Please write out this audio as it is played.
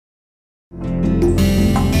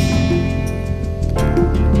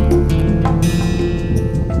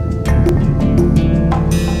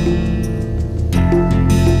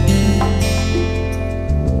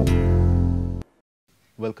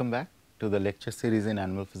Welcome back to the lecture series in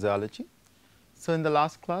animal physiology. So, in the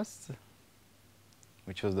last class,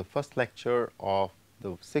 which was the first lecture of the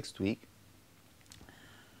 6th week,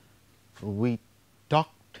 we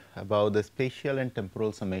talked about the spatial and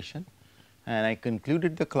temporal summation, and I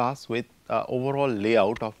concluded the class with overall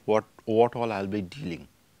layout of what all I will be dealing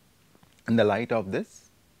in the light of this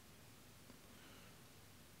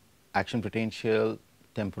action potential,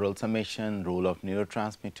 temporal summation, role of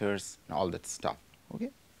neurotransmitters, and all that stuff. Okay.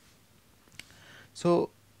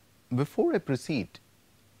 So, before I proceed,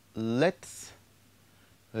 let us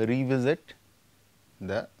revisit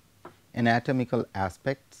the anatomical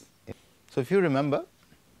aspects. So, if you remember,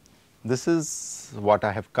 this is what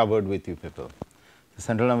I have covered with you people: the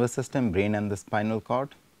central nervous system, brain and the spinal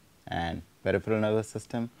cord, and peripheral nervous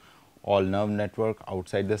system, all nerve network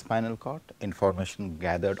outside the spinal cord, information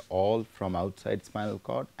gathered all from outside spinal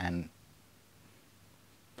cord and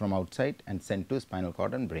from outside and sent to spinal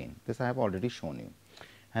cord and brain. This I have already shown you.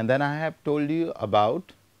 And then I have told you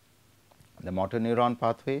about the motor neuron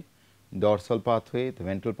pathway, dorsal pathway, the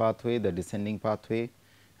ventral pathway, the descending pathway,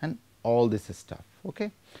 and all this stuff. Okay.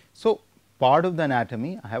 So, part of the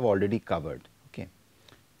anatomy I have already covered. Okay.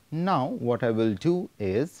 Now, what I will do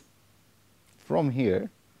is, from here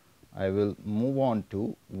I will move on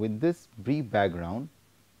to, with this brief background,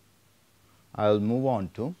 I will move on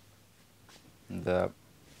to the,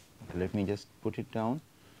 let me just put it down.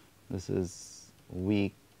 This is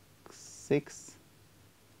week 6,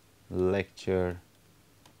 lecture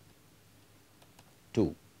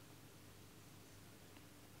 2,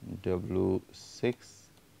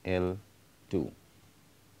 W6L2.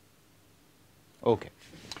 Okay.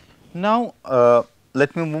 Now,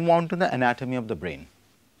 let me move on to the anatomy of the brain,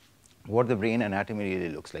 what the brain anatomy really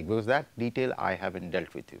looks like, because that detail I have not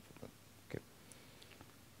dealt with you. Okay.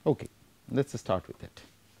 Okay. Let us start with it.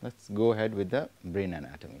 Let us go ahead with the brain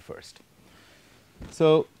anatomy first.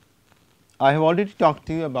 So, I have already talked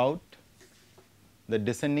to you about the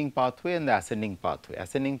descending pathway and the ascending pathway.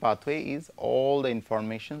 Ascending pathway is all the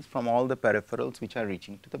informations from all the peripherals which are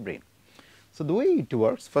reaching to the brain. So, the way it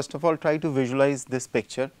works, first of all, try to visualize this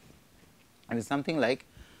picture, and it is something like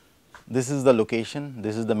this is the location,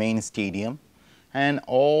 this is the main stadium, and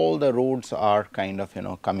all the roads are kind of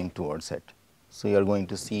coming towards it. So, you are going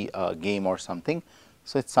to see a game or something.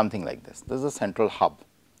 So, it is something like this. This is a central hub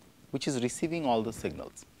which is receiving all the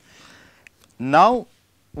signals. Now,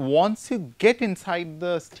 once you get inside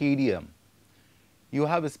the stadium, you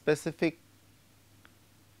have a specific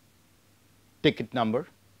ticket number.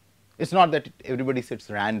 It is not that everybody sits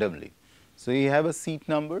randomly. So, you have a seat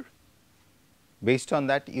number, based on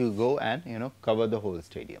that you go and cover the whole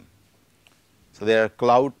stadium. So, there are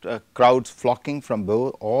crowds flocking from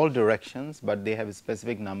all directions, but they have a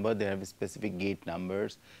specific number, they have a specific gate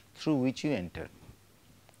numbers through which you enter.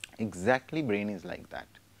 Exactly, brain is like that.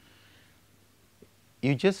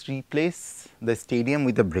 You just replace the stadium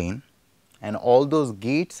with the brain and all those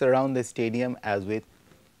gates around the stadium as with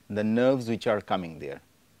the nerves which are coming there.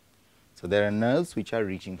 So, there are nerves which are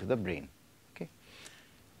reaching to the brain, okay.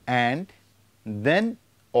 And then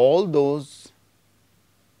all those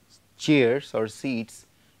chairs or seats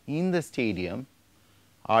in the stadium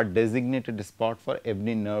are designated spot for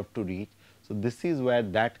every nerve to reach. So, this is where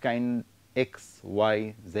that kind X,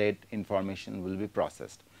 Y, Z information will be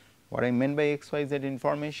processed. What I meant by X, Y, Z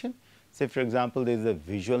information? Say for example, there is a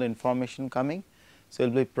visual information coming. So, it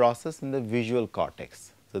will be processed in the visual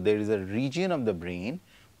cortex. So, there is a region of the brain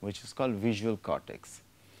which is called visual cortex.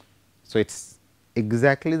 So, it is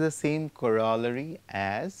exactly the same corollary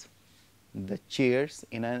as the chairs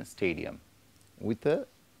in a stadium with a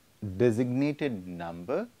designated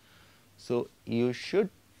number. So, you should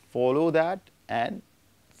follow that and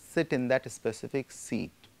sit in that specific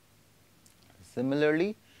seat.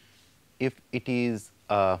 Similarly, if it is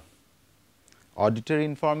auditory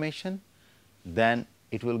information, then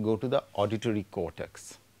it will go to the auditory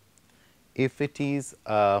cortex. If it is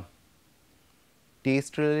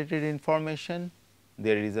taste related information,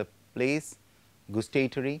 there is a place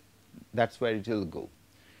gustatory, that is where it will go.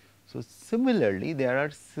 So, similarly, there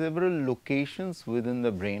are several locations within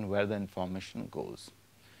the brain where the information goes,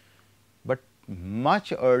 but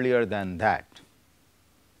much earlier than that.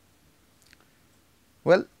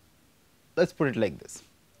 Well, let us put it like this: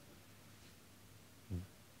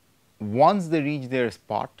 once they reach their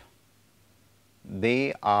spot,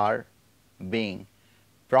 they are being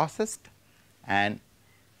processed and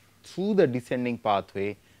through the descending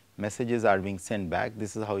pathway messages are being sent back,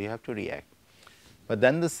 this is how you have to react. But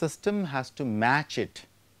then the system has to match it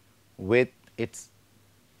with its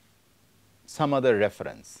some other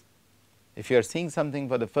reference. If you are seeing something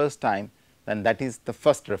for the first time, then that is the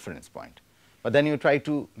first reference point. But then you try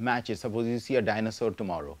to match it. Suppose you see a dinosaur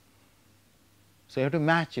tomorrow. So, you have to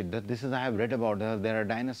match it, that this is I have read about there are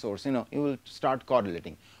dinosaurs, you will start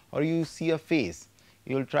correlating, or you see a face,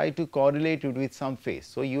 you will try to correlate it with some face.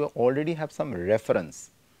 So, you already have some reference,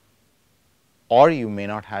 or you may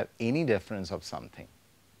not have any reference of something.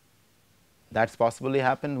 That's possibly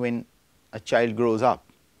happen when a child grows up.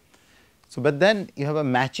 So, but then you have a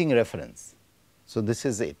matching reference. So, this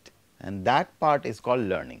is it, and that part is called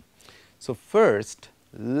learning. So, first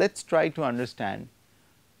let us try to understand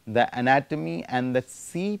the anatomy and the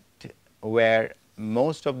seat where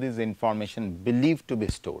most of this information believed to be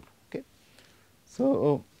stored. Okay.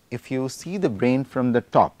 So, if you see the brain from the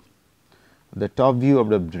top view of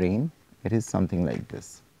the brain, it is something like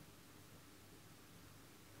this.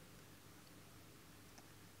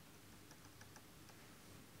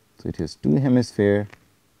 So, it has two hemispheres.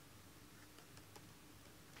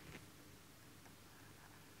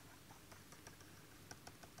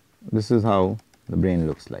 This is how the brain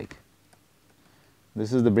looks like.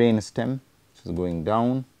 This is the brain stem, which is going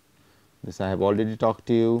down. This I have already talked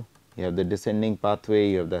to you. You have the descending pathway,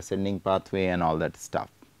 you have the ascending pathway and all that stuff.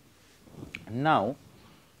 Now,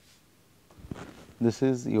 this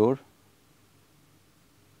is your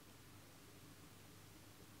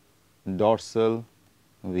dorsal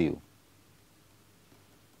view.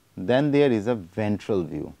 Then there is a ventral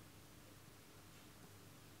view.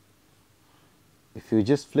 If you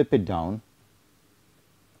just flip it down,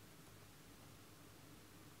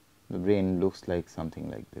 the brain looks like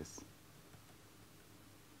something like this.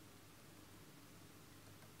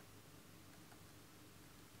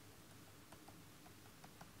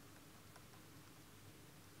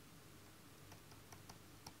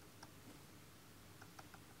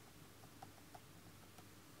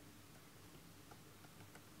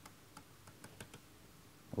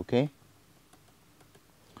 Okay.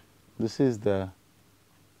 This is the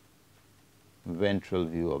ventral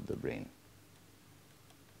view of the brain.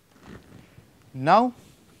 Now,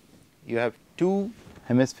 you have two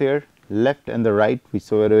hemisphere, left and the right,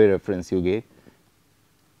 whichever reference you get.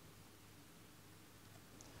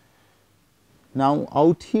 Now,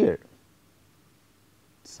 out here,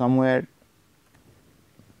 somewhere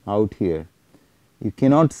out here, you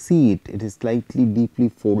cannot see it, it is slightly deeply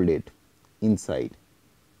folded inside.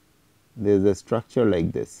 There is a structure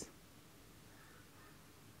like this.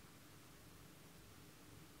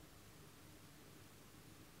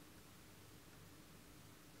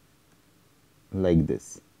 Like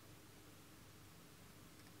this.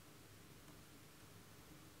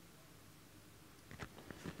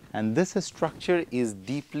 And this structure is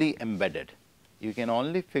deeply embedded. You can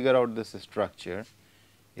only figure out this structure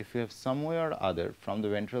if you have some way or other from the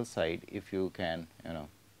ventral side, if you can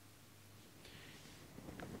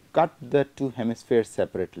cut the two hemispheres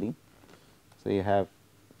separately. So, you have,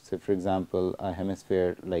 say for example, a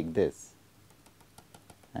hemisphere like this,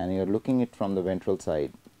 and you are looking it from the ventral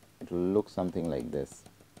side, it will look something like this.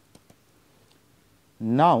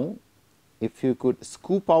 Now, if you could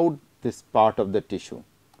scoop out this part of the tissue,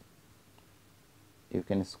 you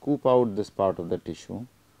can scoop out this part of the tissue,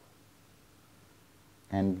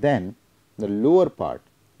 and then the lower part,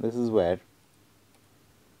 this is where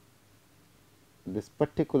this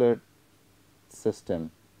particular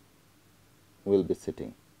system will be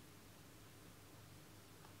sitting.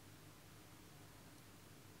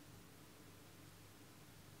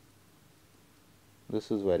 This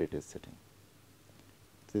is where it is sitting.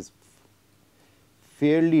 It is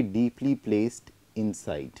fairly deeply placed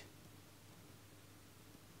inside.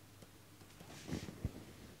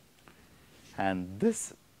 And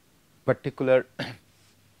this particular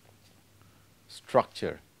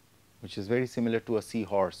structure, which is very similar to a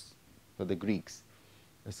seahorse for the Greeks,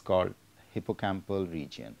 is called hippocampal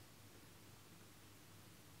region.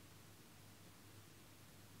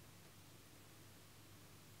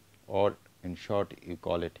 Or in short, you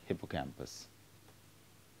call it hippocampus.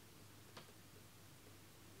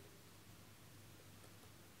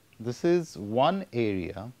 This is one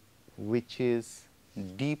area which is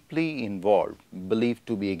deeply involved, believed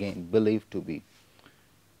to be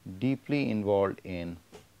deeply involved in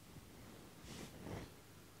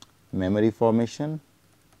memory formation,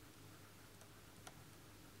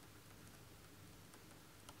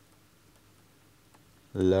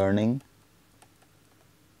 learning,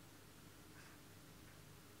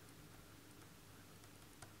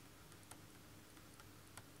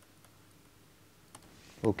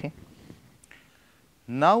 Okay.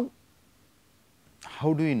 Now,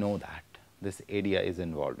 how do you know that this area is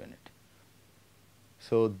involved in it?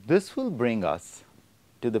 So, this will bring us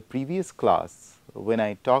to the previous class when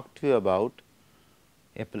I talked to you about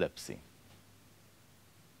epilepsy.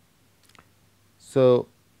 So,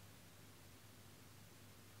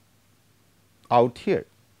 out here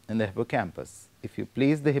in the hippocampus, if you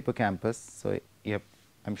place the hippocampus, so you have,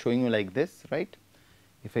 I am showing you like this, right.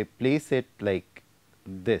 If I place it like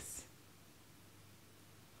this,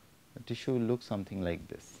 the tissue will look something like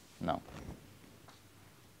this. Now,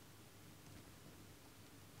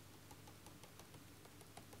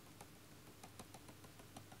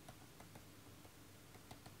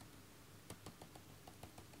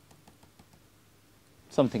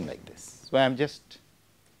 something like this. So, I am just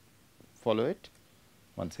follow it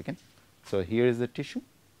one second. So, here is the tissue.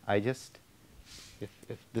 I just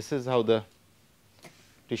if this is how the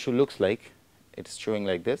tissue looks like, it is showing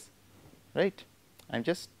like this, right. I am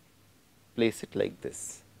just place it like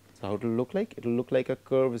this. So, how it will look like? It will look like a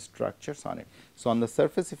curved structures on it. So, on the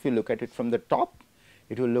surface, if you look at it from the top,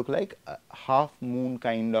 it will look like a half moon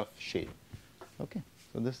kind of shape. Okay.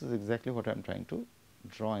 So, this is exactly what I am trying to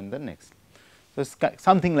draw in the next. So, it is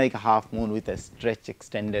something like a half moon with a stretch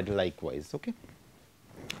extended likewise. Okay.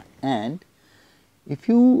 And if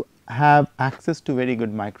you have access to very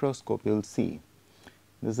good microscope, you will see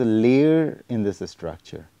there is a layer in this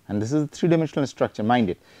structure, and this is a three-dimensional structure, mind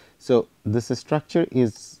it. So, this structure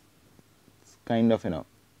is kind of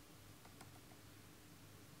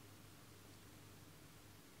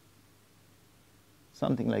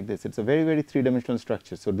something like this. It is a very, very three-dimensional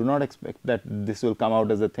structure. So, do not expect that this will come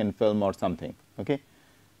out as a thin film or something. Okay.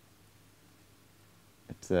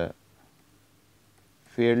 It is a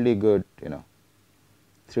fairly good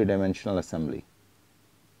three-dimensional assembly.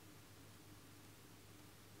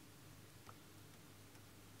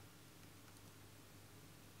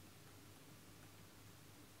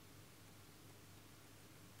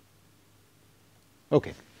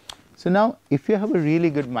 Okay. So, now if you have a really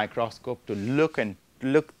good microscope to look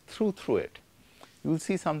through it, you will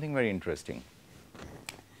see something very interesting.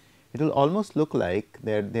 It will almost look like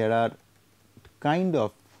there are kind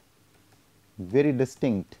of very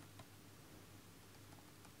distinct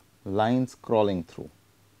lines crawling through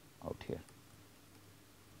out here,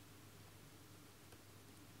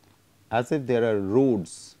 as if there are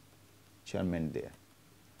roads which are meant there,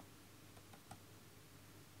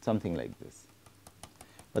 something like this.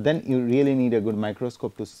 But then you really need a good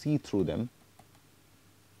microscope to see through them.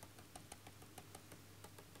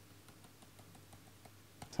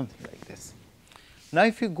 Something like this. Now,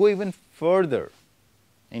 if you go even further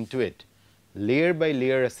into it, layer by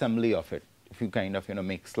layer assembly of it, if you kind of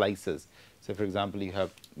make slices. So, for example, you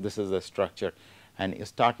have this is a structure and you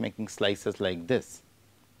start making slices like this,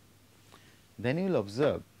 then you will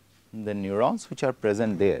observe the neurons which are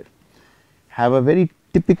present there have a very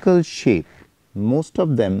typical shape. Most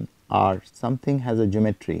of them are something has a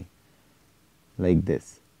geometry like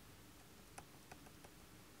this.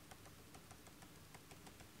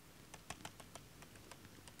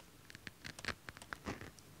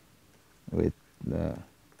 With the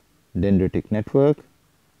dendritic network.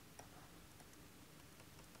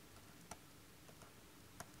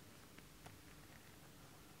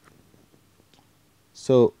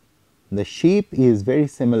 So, the shape is very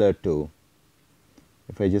similar to,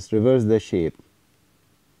 if I just reverse the shape,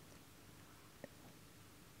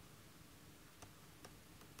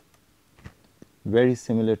 very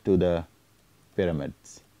similar to the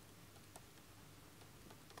pyramids,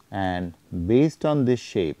 and based on this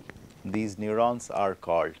shape, these neurons are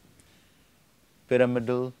called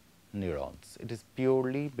pyramidal neurons. It is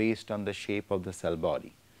purely based on the shape of the cell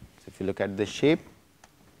body. So, if you look at the shape,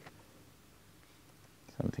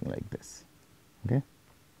 something like this. Okay.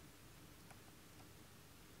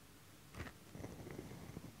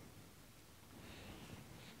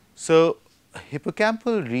 So,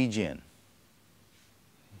 hippocampal region,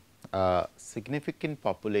 a significant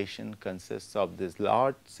population consists of this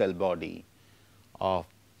large cell body of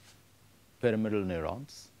pyramidal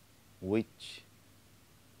neurons, which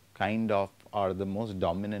kind of are the most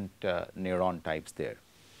dominant neuron types there.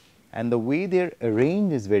 And the way they are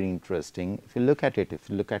arranged is very interesting. If you look at it, if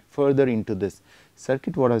you look at further into this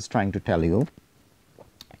circuit, what I was trying to tell you,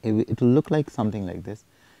 it will look like something like this.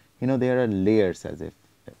 There are layers, as if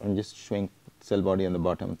I am just showing cell body on the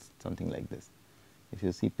bottom, something like this. If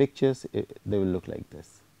you see pictures, they will look like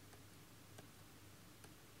this.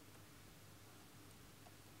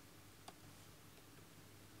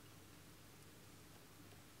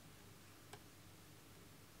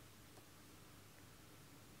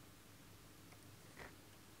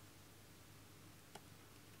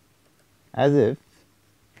 as if,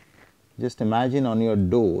 just imagine on your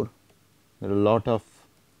door there are a lot of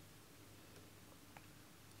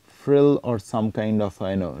frill or some kind of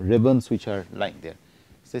ribbons which are lying there.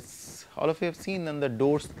 So it's all of you have seen on the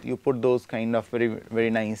doors you put those kind of very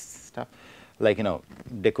nice stuff like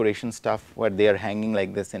decoration stuff where they are hanging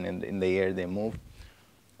like this and in the air they move,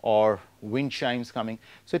 or wind chimes coming.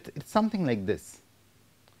 So it's something like this,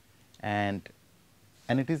 and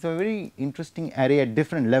it is a very interesting array at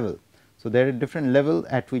different level. So there are different level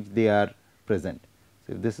at which they are present.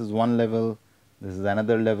 So if this is one level, this is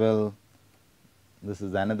another level, this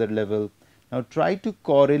is another level. Now try to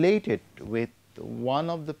correlate it with one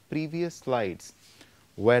of the previous slides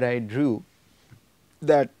where I drew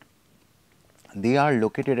that they are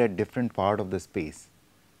located at different part of the space.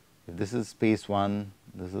 If this is space 1,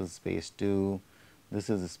 this is space 2, this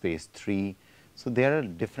is space 3. So there are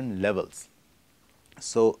different levels.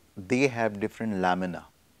 So they have different lamina,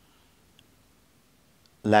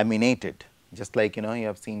 laminated, just like you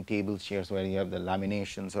have seen table chairs where you have the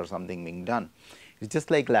laminations or something being done. It's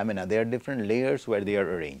just like lamina, there are different layers where they are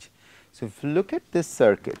arranged. So if you look at this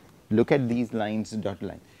circuit, look at these lines, dot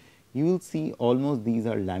line, you will see almost these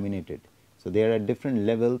are laminated. So there are different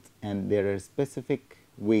levels and there are specific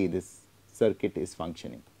way this circuit is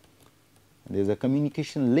functioning. There is a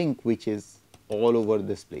communication link which is all over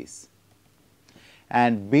this place,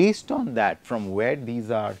 and based on that, from where these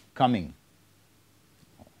are coming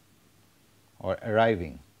or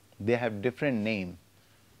arriving, they have different name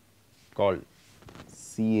called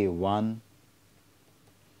CA1,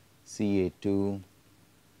 CA2,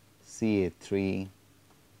 CA3,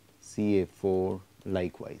 CA4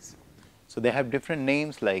 likewise. So they have different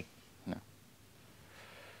names like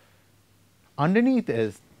underneath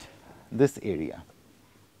is this area.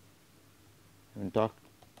 We will talk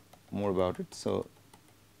more about it. So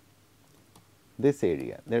this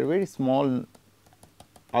area, they are very small.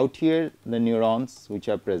 Out here the neurons which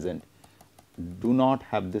are present do not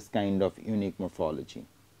have this kind of unique morphology,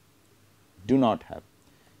 do not have,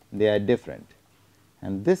 they are different,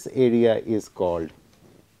 and this area is called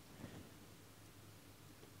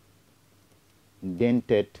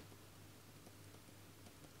dentate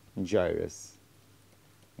gyrus.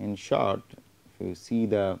 In short, if you see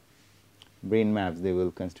the brain maps, they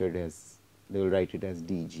will consider it as, they will write it as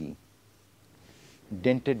DG,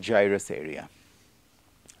 dentate gyrus area.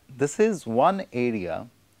 This is one area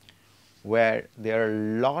where there are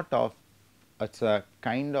a lot of, it's a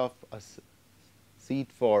kind of a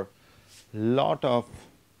seat for lot of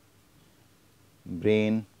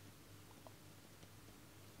brain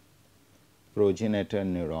progenitor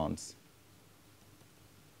neurons,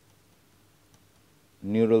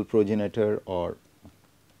 neural progenitor or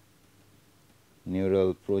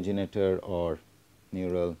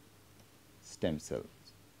neural stem cells.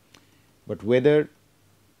 But whether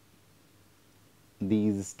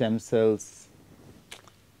these stem cells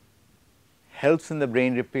helps in the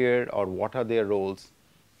brain repair or what are their roles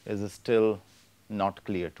is still not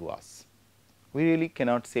clear to us. We really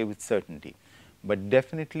cannot say with certainty, but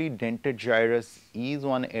definitely dentate gyrus is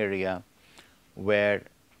one area where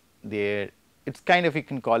there, it's kind of, you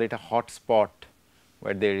can call it a hot spot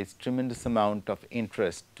where there is tremendous amount of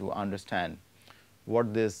interest to understand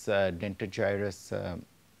what this dentate gyrus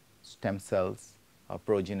stem cells or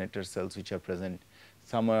progenitor cells which are present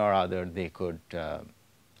somewhere or other, they could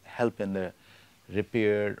help in the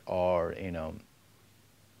repair or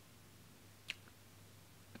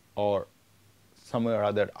or somewhere or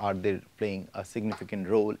other, are they playing a significant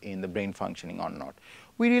role in the brain functioning or not.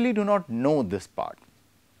 We really do not know this part.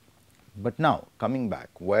 But now coming back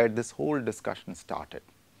where this whole discussion started,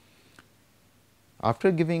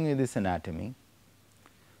 after giving you this anatomy,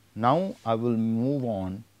 now I will move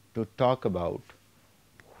on to talk about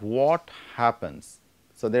what happens.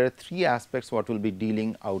 So there are three aspects what we will be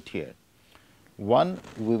dealing out here. One,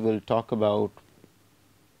 we will talk about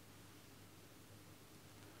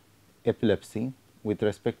epilepsy with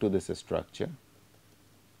respect to this structure.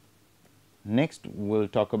 Next, we will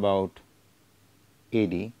talk about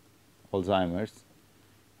AD, Alzheimer's,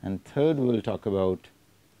 and third we will talk about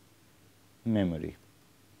memory.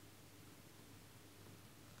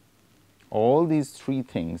 All these three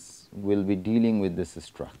things will be dealing with this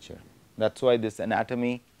structure. That is why this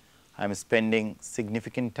anatomy, I am spending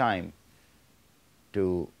significant time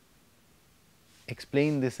to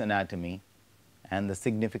explain this anatomy and the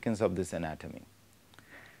significance of this anatomy.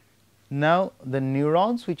 Now, the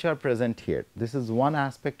neurons which are present here, this is one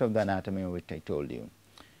aspect of the anatomy which I told you.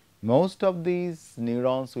 Most of these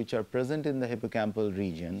neurons which are present in the hippocampal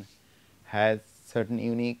region has certain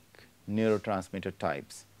unique neurotransmitter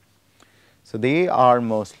types. So, they are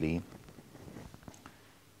mostly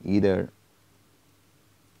either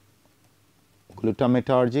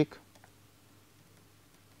glutamatergic.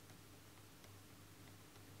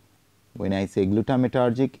 When I say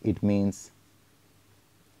glutamatergic, it means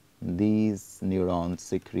these neurons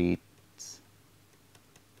secrete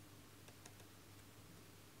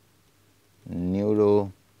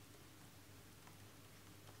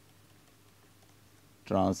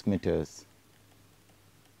neurotransmitters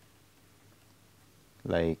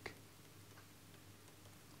like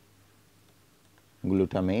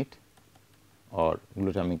glutamate or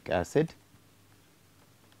glutamic acid,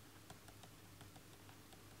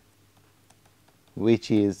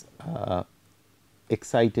 which is a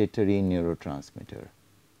excitatory neurotransmitter.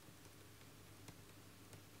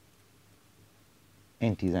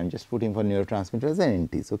 NTs, I am just putting for neurotransmitters and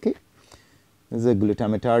NTs. Okay. This is a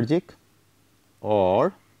glutamatergic,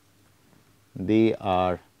 or they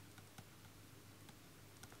are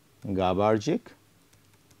GABAergic.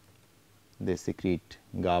 They secrete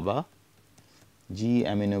GABA,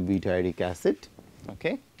 G-aminobutyric acid.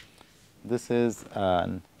 Okay. This is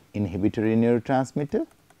an inhibitory neurotransmitter,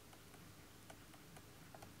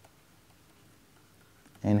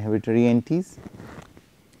 inhibitory NTs.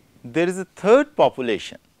 There is a third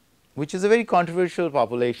population, which is a very controversial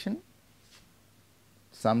population.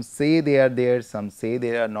 Some say they are there, some say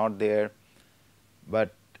they are not there,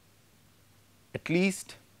 but at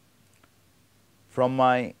least from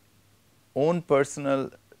my own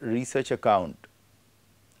personal research account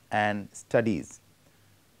and studies,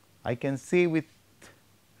 I can say with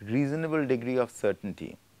reasonable degree of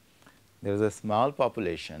certainty there is a small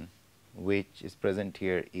population which is present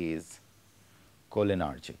here is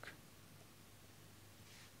cholinergic.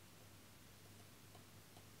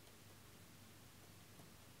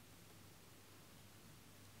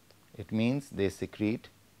 It means they secrete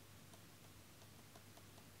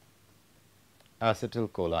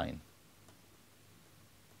acetylcholine.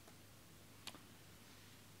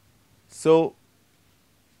 So,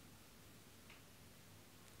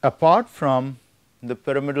 apart from the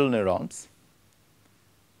pyramidal neurons,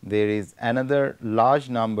 there is another large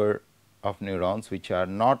number of neurons which are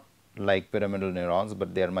not like pyramidal neurons,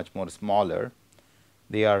 but they are much more smaller.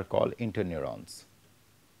 They are called interneurons,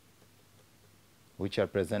 which are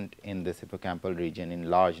present in this hippocampal region in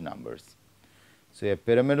large numbers. So, you have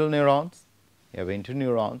pyramidal neurons, you have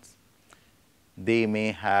interneurons. They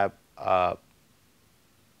may have a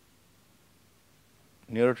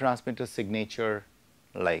neurotransmitter signature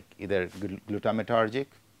like either glutamatergic,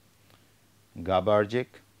 GABAergic,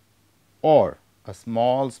 or a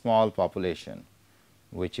small population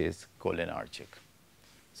which is cholinergic.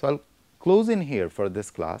 So, I will close in here for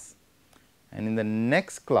this class, and in the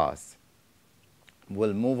next class we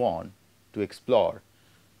will move on to explore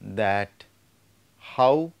that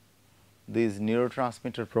how these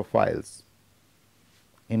neurotransmitter profiles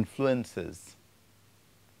influences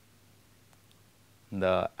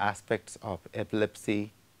the aspects of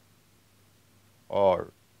epilepsy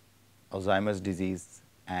or Alzheimer's disease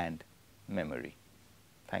and memory.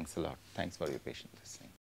 Thanks a lot. Thanks for your patient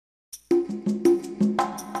listening.